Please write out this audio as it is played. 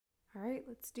right,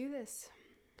 let's do this.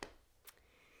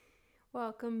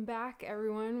 Welcome back,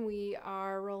 everyone. We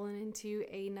are rolling into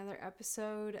another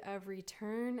episode of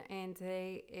Return, and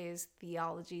today is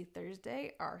Theology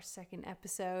Thursday, our second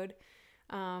episode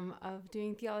of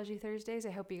doing Theology Thursdays.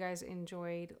 I hope you guys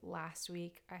enjoyed last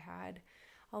week. I had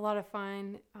a lot of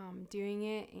fun doing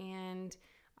it, and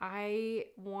I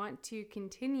want to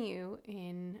continue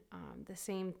in the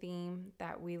same theme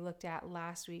that we looked at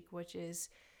last week, which is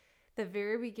the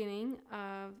very beginning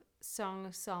of Song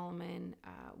of Solomon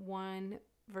 1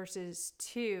 verses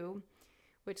 2,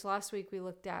 which last week we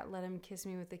looked at, let him kiss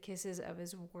me with the kisses of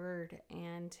his word.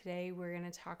 And today we're going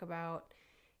to talk about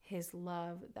his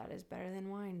love that is better than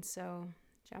wine. So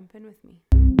jump in with me.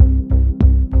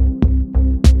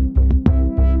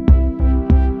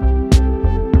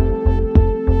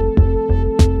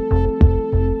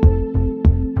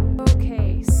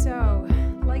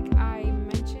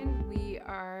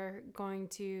 Going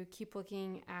to keep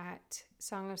looking at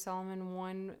Song of Solomon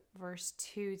 1 verse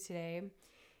 2 today,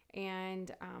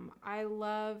 and I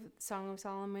love Song of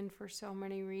Solomon for so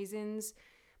many reasons,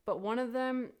 but one of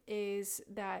them is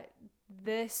that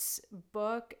this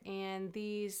book and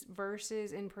these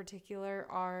verses in particular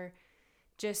are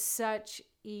just such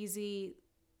easy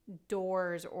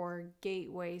doors or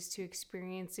gateways to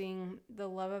experiencing the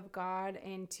love of God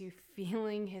and to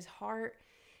feeling his heart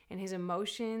and his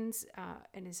emotions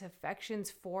and his affections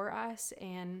for us.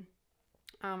 And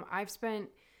I've spent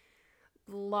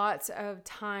lots of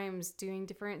times doing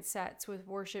different sets with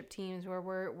worship teams where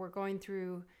we're going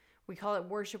through, we call it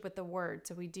worship with the word.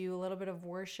 So we do a little bit of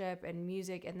worship and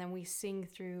music, and then we sing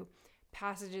through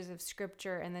passages of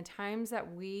scripture. And the times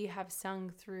that we have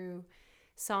sung through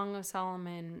Song of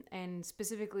Solomon, and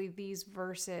specifically these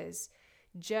verses,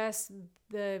 just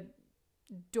the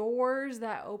doors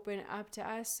that open up to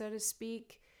us, so to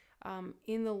speak,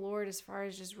 in the Lord, as far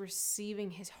as just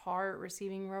receiving his heart,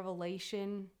 receiving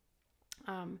revelation,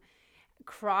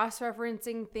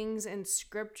 cross-referencing things in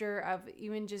scripture of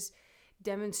even just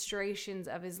demonstrations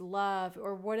of his love,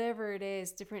 or whatever it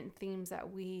is, different themes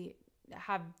that we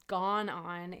have gone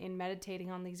on in meditating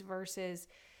on these verses.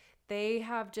 They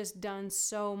have just done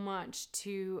so much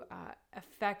to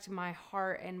affect my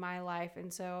heart and my life.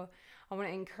 And so I want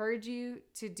to encourage you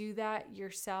to do that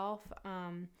yourself.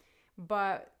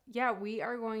 But yeah, we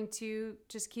are going to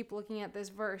just keep looking at this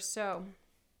verse. So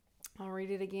I'll read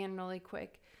it again really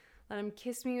quick. Let him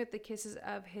kiss me with the kisses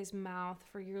of his mouth,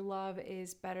 for your love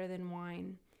is better than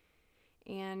wine.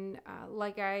 And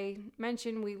like I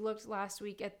mentioned, we looked last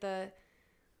week at the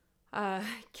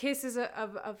kisses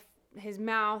of his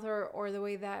mouth, or the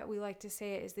way that we like to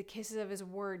say it is the kisses of his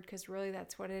word, because really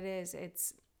that's what it is.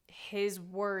 It's his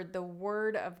word, the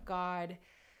word of God,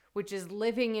 which is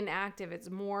living and active. It's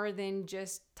more than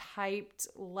just typed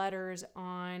letters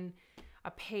on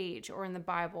a page or in the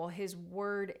Bible. His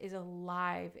word is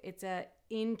alive. It's an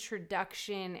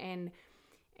introduction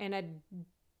and a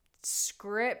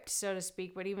script, so to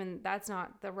speak, but even that's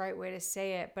not the right way to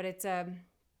say it, but it's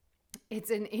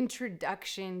an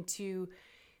introduction to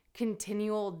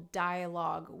continual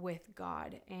dialogue with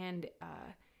God. And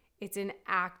it's an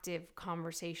active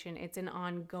conversation. It's an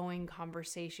ongoing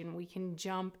conversation. We can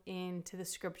jump into the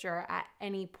scripture at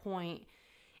any point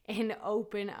and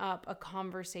open up a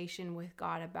conversation with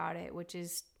God about it, which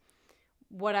is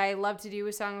what I love to do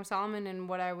with Song of Solomon, and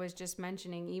what I was just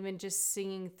mentioning. Even just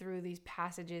singing through these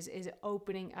passages is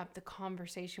opening up the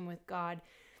conversation with God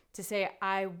to say,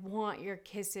 I want your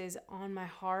kisses on my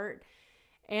heart,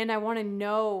 and I want to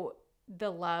know the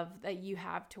love that you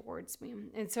have towards me.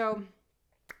 And so,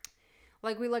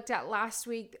 like we looked at last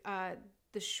week,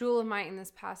 the Shulamite in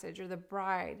this passage, or the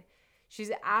bride,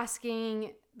 she's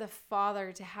asking the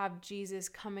Father to have Jesus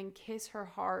come and kiss her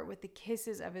heart with the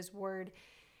kisses of his word.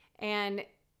 And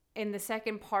in the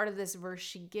second part of this verse,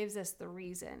 she gives us the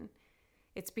reason.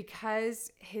 It's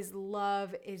because his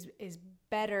love is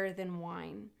better than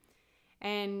wine.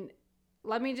 And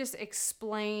let me just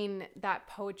explain that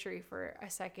poetry for a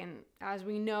second. As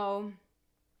we know,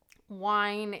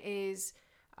 wine is,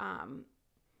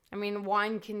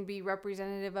 wine can be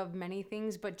representative of many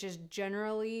things, but just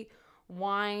generally,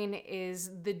 wine is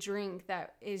the drink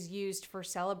that is used for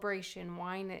celebration.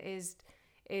 Wine is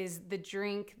the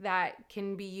drink that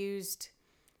can be used,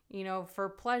 for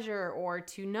pleasure, or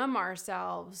to numb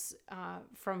ourselves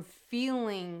from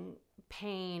feeling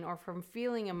pain or from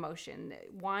feeling emotion.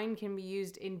 Wine can be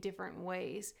used in different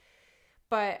ways.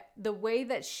 But the way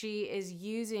that she is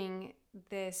using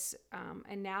this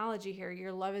analogy here,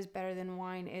 your love is better than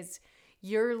wine, is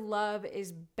your love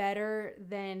is better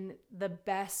than the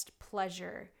best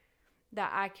pleasure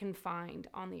that I can find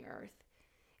on the earth.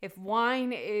 If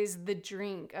wine is the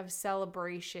drink of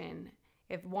celebration,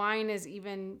 if wine is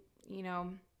even,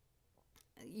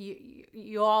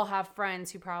 you all have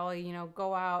friends who probably,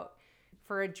 go out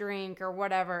for a drink or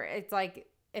whatever. It's like,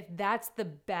 if that's the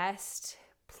best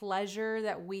pleasure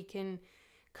that we can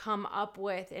come up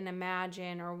with and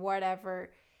imagine or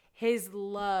whatever, his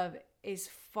love is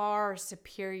far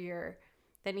superior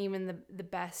than even the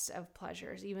best of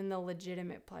pleasures, even the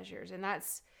legitimate pleasures. And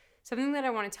that's something that I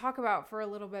want to talk about for a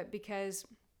little bit, because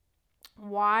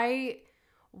why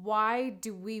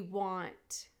do we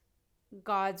want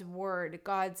God's word,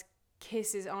 God's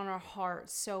kisses on our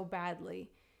hearts so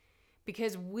badly?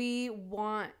 Because we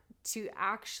want to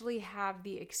actually have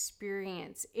the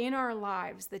experience in our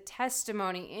lives, the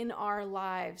testimony in our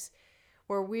lives,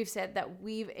 where we've said that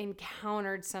we've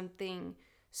encountered something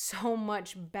so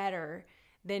much better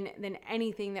than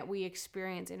anything that we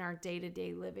experience in our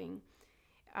day-to-day living.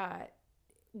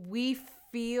 We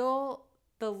feel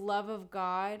the love of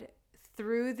God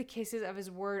through the kisses of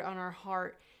his word on our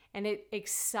heart, and it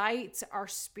excites our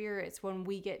spirits when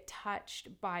we get touched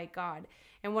by God.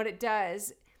 And what it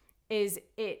does is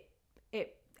it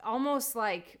almost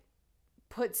like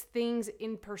puts things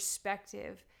in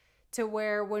perspective, to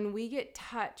where when we get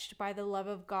touched by the love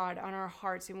of God on our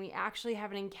hearts and we actually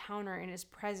have an encounter in his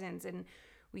presence and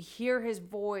we hear his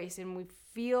voice and we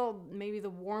feel maybe the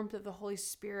warmth of the Holy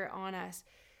Spirit on us,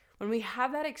 when we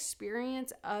have that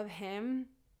experience of him,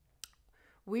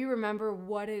 we remember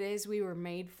what it is we were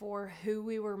made for, who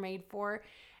we were made for,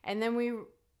 and then we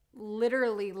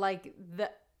literally, like,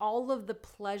 all of the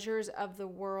pleasures of the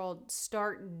world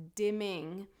start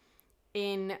dimming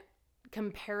in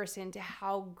comparison to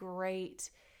how great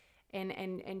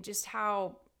and just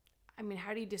how,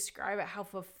 how do you describe it? How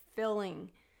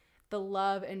fulfilling the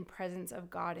love and presence of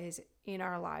God is in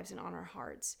our lives and on our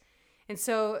hearts. And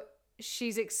so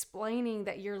she's explaining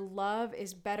that your love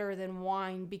is better than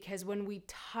wine, because when we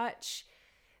touch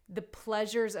the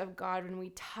pleasures of God, when we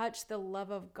touch the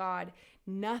love of God,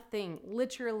 nothing,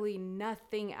 literally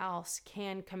nothing else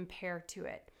can compare to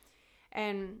it.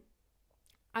 And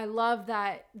I love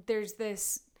that there's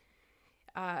this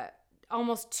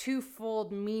almost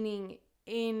twofold meaning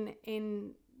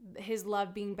in his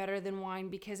love being better than wine,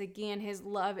 because again, his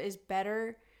love is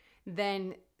better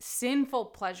than sinful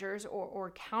pleasures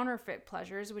or counterfeit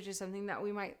pleasures, which is something that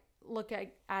we might look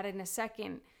at in a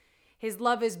second. His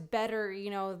love is better,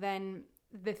 than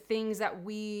the things that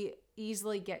we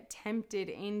easily get tempted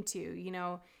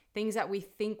into, things that we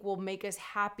think will make us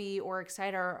happy or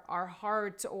excite our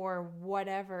hearts or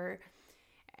whatever.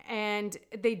 And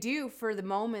they do for the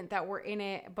moment that we're in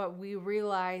it, but we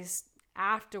realize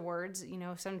afterwards,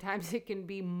 sometimes it can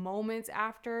be moments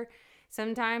after,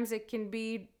 sometimes it can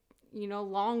be,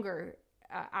 longer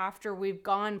after we've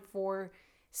gone for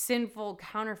sinful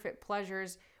counterfeit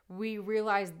pleasures. We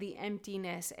realize the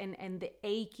emptiness and the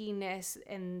achiness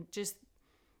and just,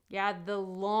 the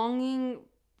longing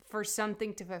for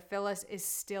something to fulfill us is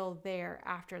still there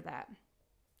after that.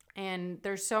 And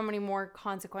there's so many more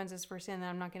consequences for sin that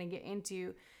I'm not going to get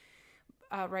into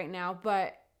right now.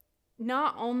 But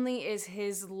not only is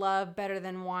his love better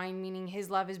than wine, meaning his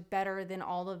love is better than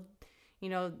all of,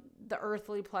 the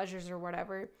earthly pleasures or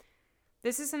whatever.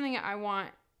 This is something I want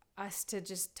us to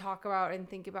just talk about and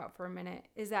think about for a minute,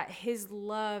 is that his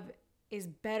love is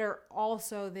better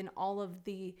also than all of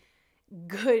the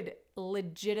good,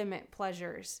 legitimate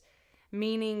pleasures,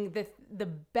 meaning the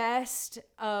best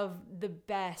of the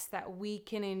best that we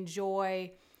can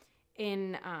enjoy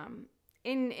in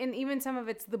even some of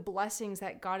it's the blessings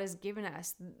that God has given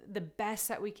us, the best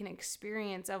that we can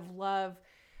experience of love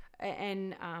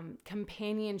and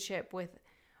companionship with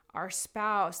our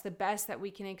spouse, the best that we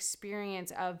can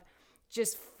experience of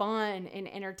just fun and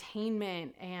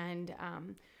entertainment and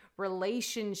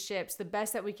relationships, the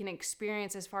best that we can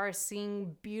experience as far as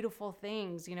seeing beautiful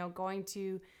things, going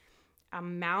to a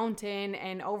mountain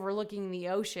and overlooking the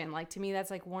ocean. Like, to me,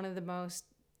 that's like one of the most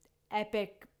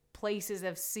epic places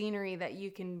of scenery that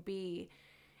you can be.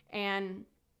 And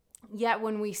yet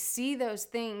when we see those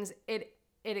things, it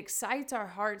excites our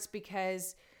hearts,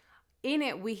 because in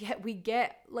it we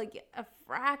get like a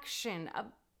fraction, a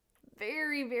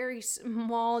very, very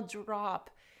small drop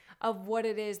of what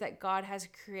it is that God has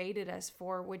created us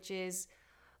for, which is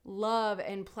love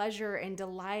and pleasure and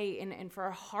delight and for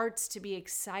our hearts to be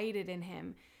excited in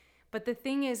him. But the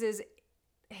thing is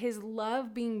his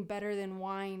love being better than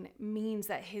wine means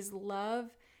that his love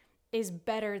is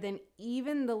better than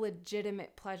even the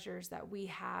legitimate pleasures that we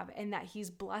have and that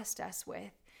he's blessed us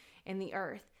with in the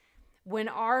earth. When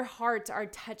our hearts are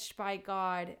touched by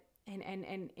God and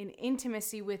in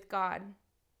intimacy with God,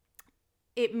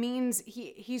 it means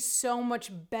he's so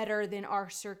much better than our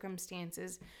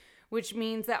circumstances, which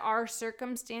means that our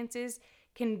circumstances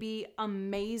can be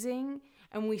amazing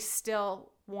and we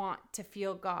still want to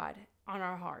feel God on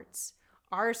our hearts.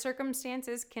 Our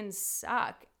circumstances can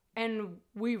suck and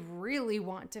we really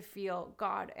want to feel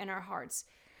God in our hearts.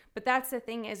 But that's the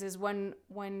thing is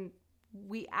when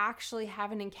we actually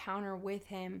have an encounter with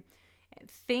him,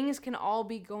 things can all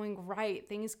be going right.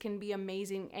 Things can be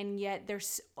amazing. And yet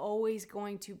there's always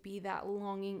going to be that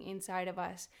longing inside of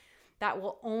us that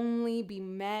will only be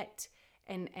met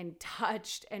and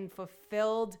touched and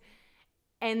fulfilled.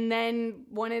 And then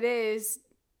when it is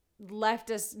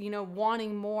left us,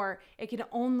 wanting more, it can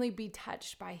only be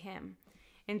touched by him.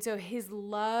 And so his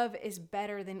love is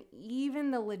better than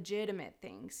even the legitimate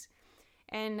things.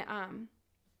 And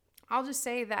I'll just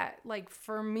say that, like,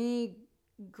 for me,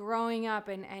 growing up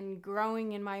and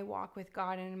growing in my walk with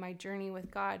God and in my journey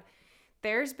with God,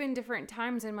 there's been different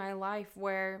times in my life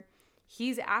where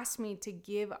he's asked me to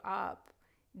give up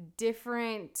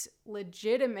different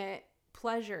legitimate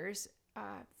pleasures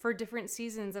for different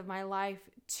seasons of my life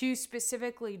to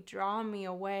specifically draw me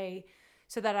away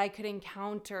so that I could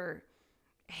encounter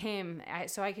him,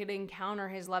 so I could encounter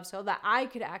his love, so that I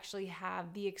could actually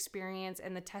have the experience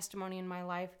and the testimony in my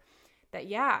life that,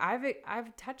 yeah,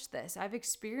 I've touched this. I've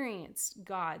experienced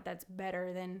God that's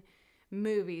better than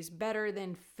movies, better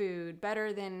than food,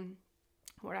 better than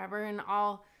whatever. And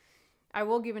I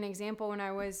will give an example. When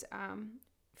I was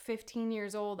 15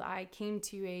 years old, I came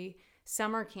to a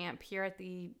summer camp here at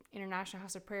the International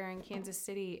House of Prayer in Kansas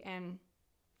City, and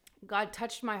God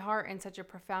touched my heart in such a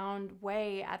profound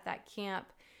way at that camp.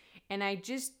 And I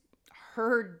just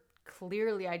heard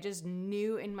clearly, I just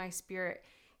knew in my spirit,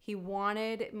 he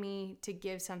wanted me to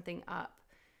give something up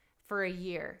for a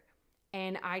year.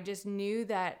 And I just knew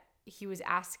that he was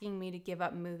asking me to give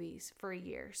up movies for a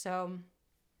year. So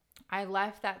I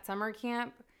left that summer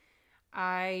camp.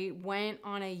 I went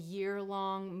on a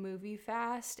year-long movie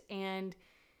fast, and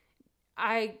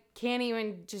I can't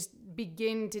even just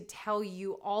begin to tell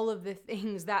you all of the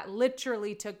things that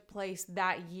literally took place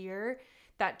that year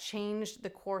that changed the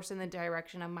course and the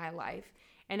direction of my life.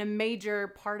 And a major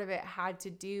part of it had to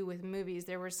do with movies.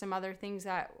 There were some other things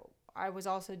that I was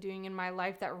also doing in my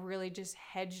life that really just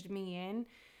hedged me in.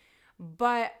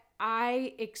 But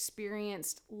I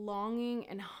experienced longing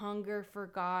and hunger for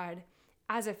God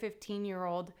as a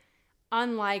 15-year-old,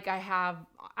 unlike I have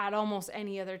at almost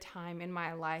any other time in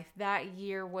my life. That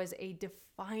year was a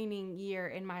defining year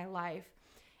in my life.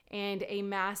 And a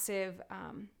massive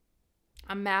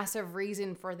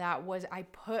reason for that was I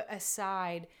put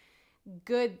aside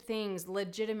good things,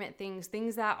 legitimate things,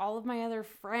 things that all of my other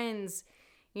friends,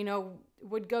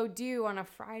 would go do on a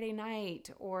Friday night,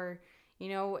 or,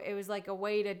 it was like a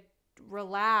way to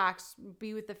relax,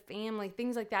 be with the family,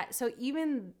 things like that. So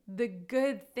even the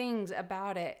good things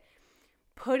about it,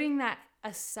 putting that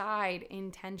aside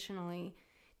intentionally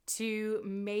to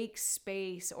make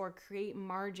space or create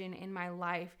margin in my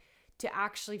life to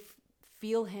actually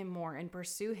feel him more and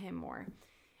pursue him more.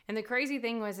 And the crazy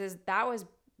thing was that was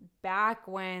back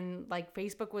when like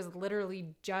Facebook was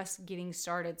literally just getting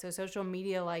started. So social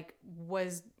media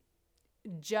was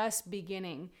just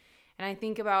beginning. And I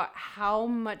think about how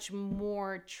much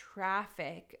more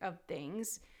traffic of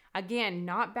things, again,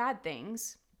 not bad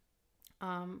things.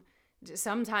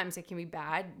 Sometimes it can be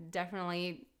bad.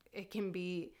 Definitely it can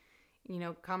be,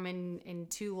 come in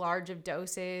too large of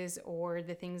doses, or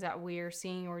the things that we're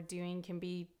seeing or doing can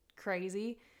be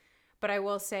crazy. But I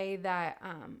will say that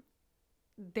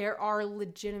there are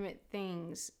legitimate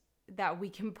things that we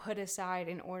can put aside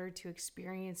in order to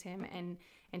experience him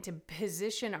and to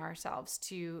position ourselves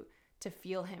to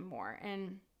feel him more.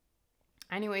 And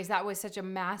anyways, that was such a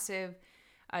massive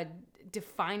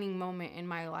defining moment in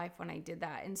my life when I did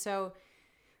that. And so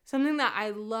something that I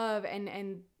love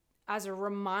and as a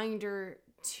reminder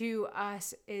to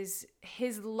us is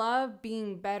his love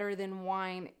being better than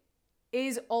wine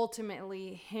is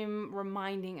ultimately him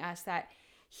reminding us that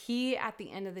he, at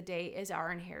the end of the day, is our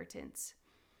inheritance.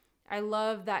 I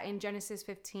love that in Genesis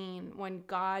 15, when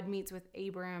God meets with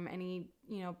Abram and he,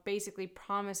 basically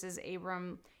promises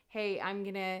Abram, hey, I'm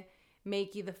going to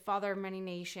make you the father of many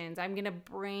nations. I'm going to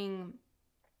bring,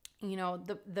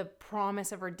 the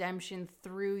promise of redemption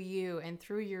through you and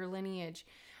through your lineage.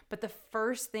 But the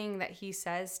first thing that he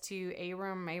says to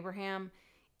Abraham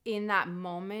in that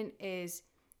moment is,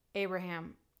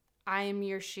 Abraham, I am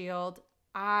your shield.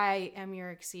 I am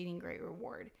your exceeding great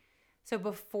reward. So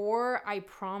before I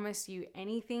promise you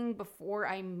anything, before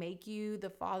I make you the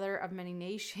father of many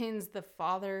nations, the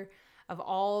father of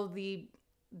all the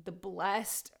the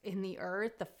blessed in the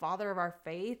earth, the father of our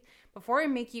faith, before I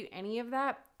make you any of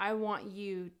that, I want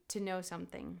you to know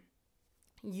something.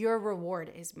 Your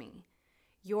reward is me.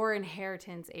 Your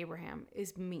inheritance, Abraham,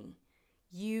 is me.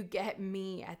 You get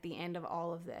me at the end of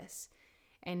all of this.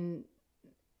 And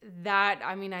that,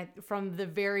 from the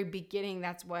very beginning,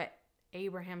 that's what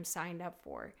Abraham signed up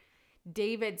for.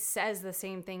 David says the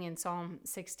same thing in Psalm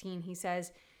 16. He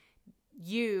says,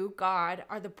 you, God,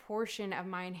 are the portion of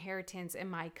my inheritance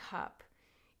and my cup.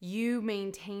 You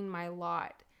maintain my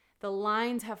lot. The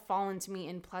lines have fallen to me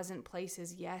in pleasant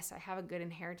places. Yes, I have a good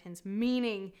inheritance,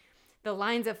 meaning the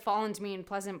lines have fallen to me in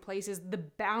pleasant places. The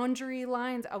boundary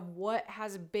lines of what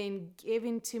has been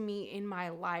given to me in my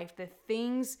life, the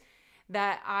things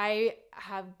that I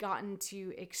have gotten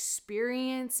to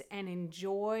experience and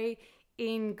enjoy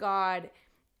in God,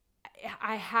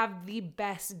 I have the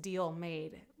best deal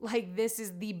made. Like, this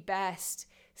is the best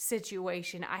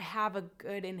situation. I have a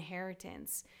good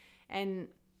inheritance. And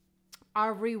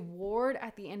our reward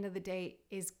at the end of the day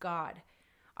is God.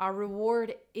 Our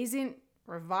reward isn't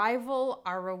revival.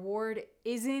 Our reward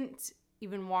isn't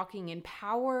even walking in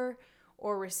power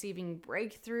or receiving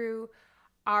breakthrough.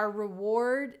 Our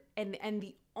reward and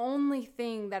the only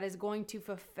thing that is going to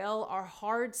fulfill our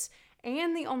hearts,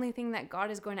 and the only thing that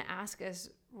God is going to ask us,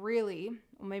 really,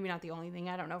 well, maybe not the only thing,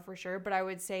 I don't know for sure, but I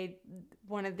would say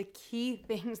one of the key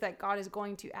things that God is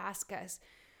going to ask us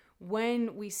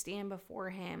when we stand before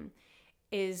him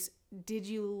is, did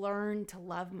you learn to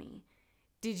love me?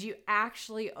 Did you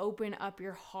actually open up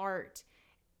your heart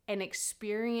and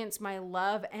experience my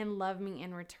love and love me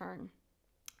in return?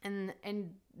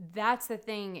 And that's the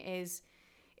thing, is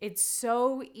it's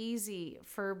so easy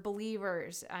for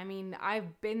believers. I mean,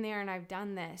 I've been there and I've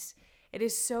done this. It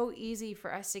is so easy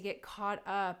for us to get caught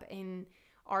up in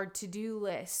our to-do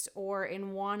list, or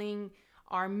in wanting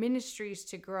our ministries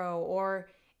to grow, or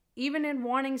even in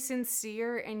wanting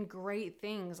sincere and great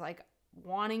things, like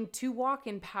wanting to walk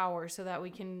in power so that we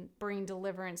can bring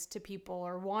deliverance to people,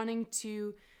 or wanting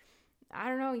to,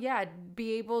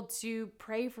 be able to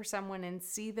pray for someone and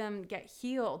see them get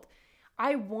healed.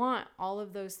 I want all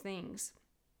of those things.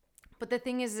 But the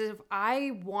thing is, if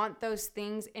I want those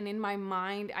things and in my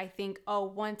mind I think, oh,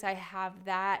 once I have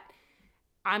that,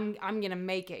 I'm going to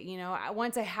make it,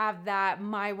 once I have that,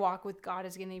 my walk with God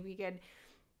is going to be good.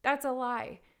 That's a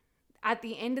lie. At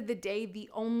the end of the day, the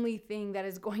only thing that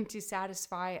is going to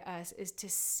satisfy us is to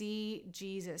see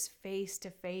Jesus face to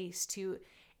face, to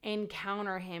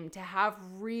encounter him, to have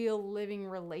real living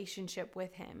relationship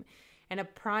with him. And a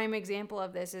prime example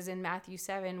of this is in Matthew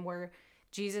 7, where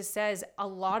Jesus says a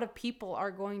lot of people are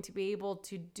going to be able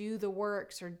to do the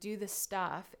works or do the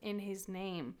stuff in his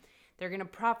name. They're going to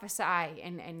prophesy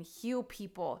and heal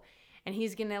people. And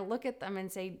he's going to look at them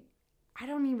and say, I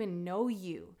don't even know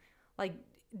you. Like,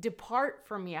 depart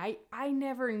from me. I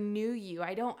never knew you.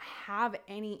 I don't have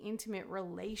any intimate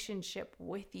relationship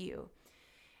with you.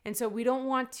 And so we don't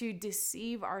want to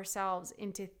deceive ourselves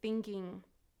into thinking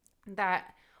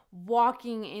that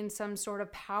walking in some sort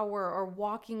of power or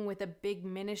walking with a big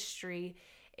ministry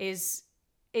is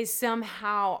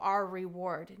somehow our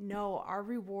reward. No, our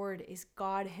reward is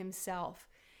God himself.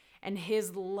 And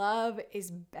his love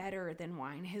is better than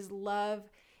wine. His love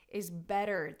is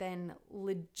better than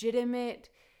legitimate,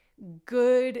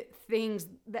 good things,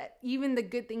 that even the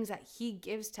good things that he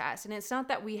gives to us. And it's not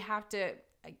that we have to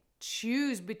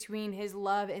choose between his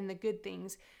love and the good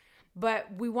things, but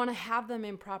we want to have them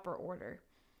in proper order.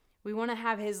 We want to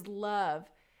have his love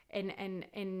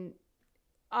and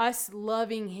us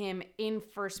loving him in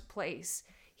first place.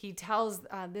 He tells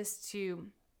this to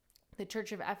the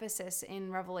church of Ephesus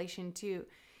in Revelation 2.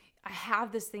 I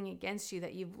have this thing against you,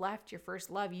 that you've left your first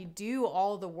love. You do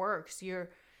all the works. You're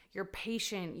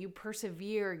patient. You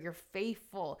persevere. You're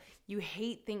faithful. You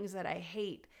hate things that I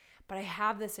hate. But I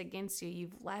have this against you.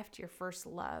 You've left your first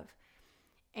love.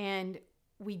 And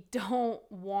we don't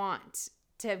want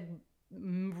to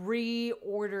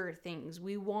reorder things.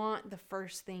 We want the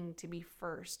first thing to be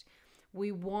first.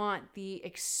 We want the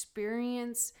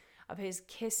experience of his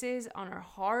kisses on our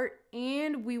heart,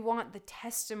 and we want the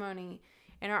testimony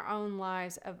in our own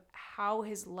lives of how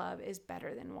his love is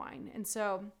better than wine. And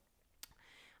so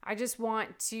I just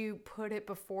want to put it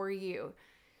before you.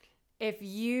 If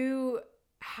you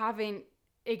haven't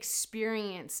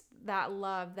experienced that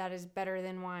love that is better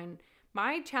than wine,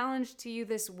 my challenge to you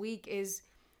this week is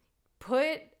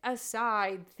put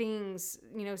aside things,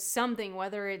 something,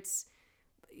 whether it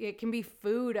can be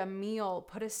food, a meal.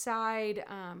 Put aside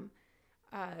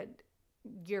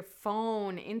your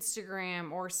phone,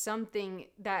 Instagram, or something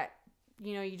that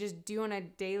you just do on a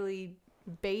daily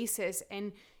basis,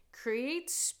 and create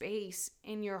space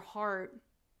in your heart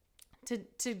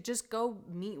to just go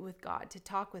meet with God, to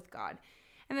talk with God.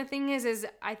 And the thing is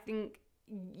I think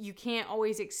you can't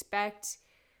always expect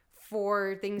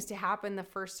for things to happen the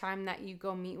first time that you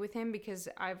go meet with him, because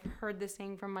I've heard this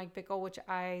saying from Mike Bickle, which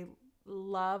I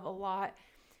love a lot.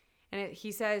 And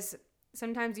he says,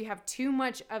 sometimes you have too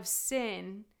much of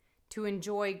sin to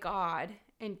enjoy God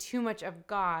and too much of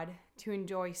God to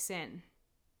enjoy sin,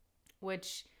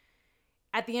 which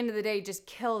at the end of the day just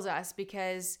kills us,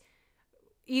 because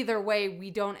either way,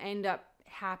 we don't end up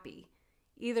happy.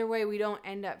 Either way, we don't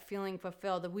end up feeling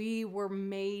fulfilled. We were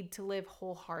made to live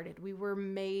wholehearted. We were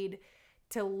made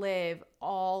to live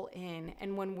all in.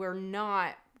 And when we're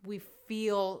not, we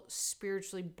feel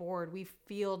spiritually bored. We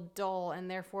feel dull. And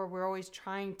therefore, we're always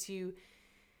trying to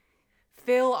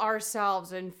fill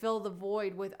ourselves and fill the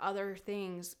void with other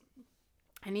things.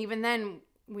 And even then,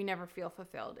 we never feel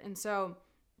fulfilled. And so,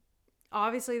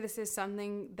 obviously, this is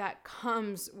something that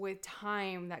comes with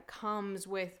time, that comes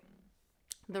with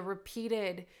the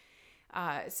repeated,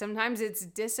 sometimes it's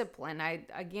discipline.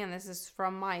 This is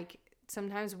from Mike.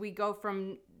 Sometimes we go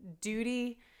from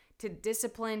duty to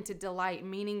discipline to delight,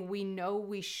 meaning we know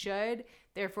we should,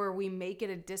 therefore we make it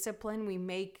a discipline. We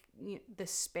make the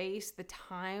space, the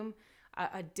time,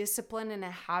 a discipline and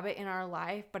a habit in our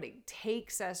life, but it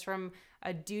takes us from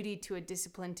a duty to a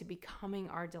discipline to becoming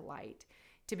our delight,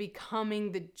 to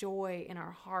becoming the joy in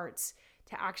our hearts,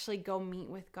 to actually go meet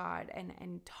with God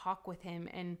and talk with him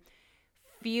and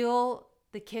feel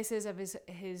the kisses of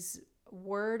his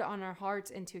word on our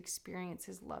hearts, and to experience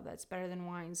his love that's better than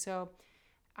wine. So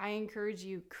I encourage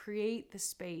you, create the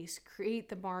space, create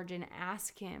the margin,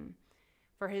 ask him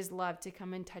for his love to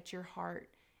come and touch your heart,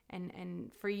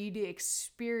 and for you to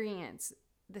experience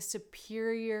the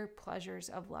superior pleasures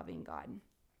of loving God.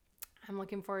 I'm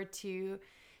looking forward to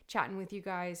chatting with you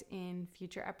guys in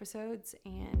future episodes,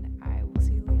 and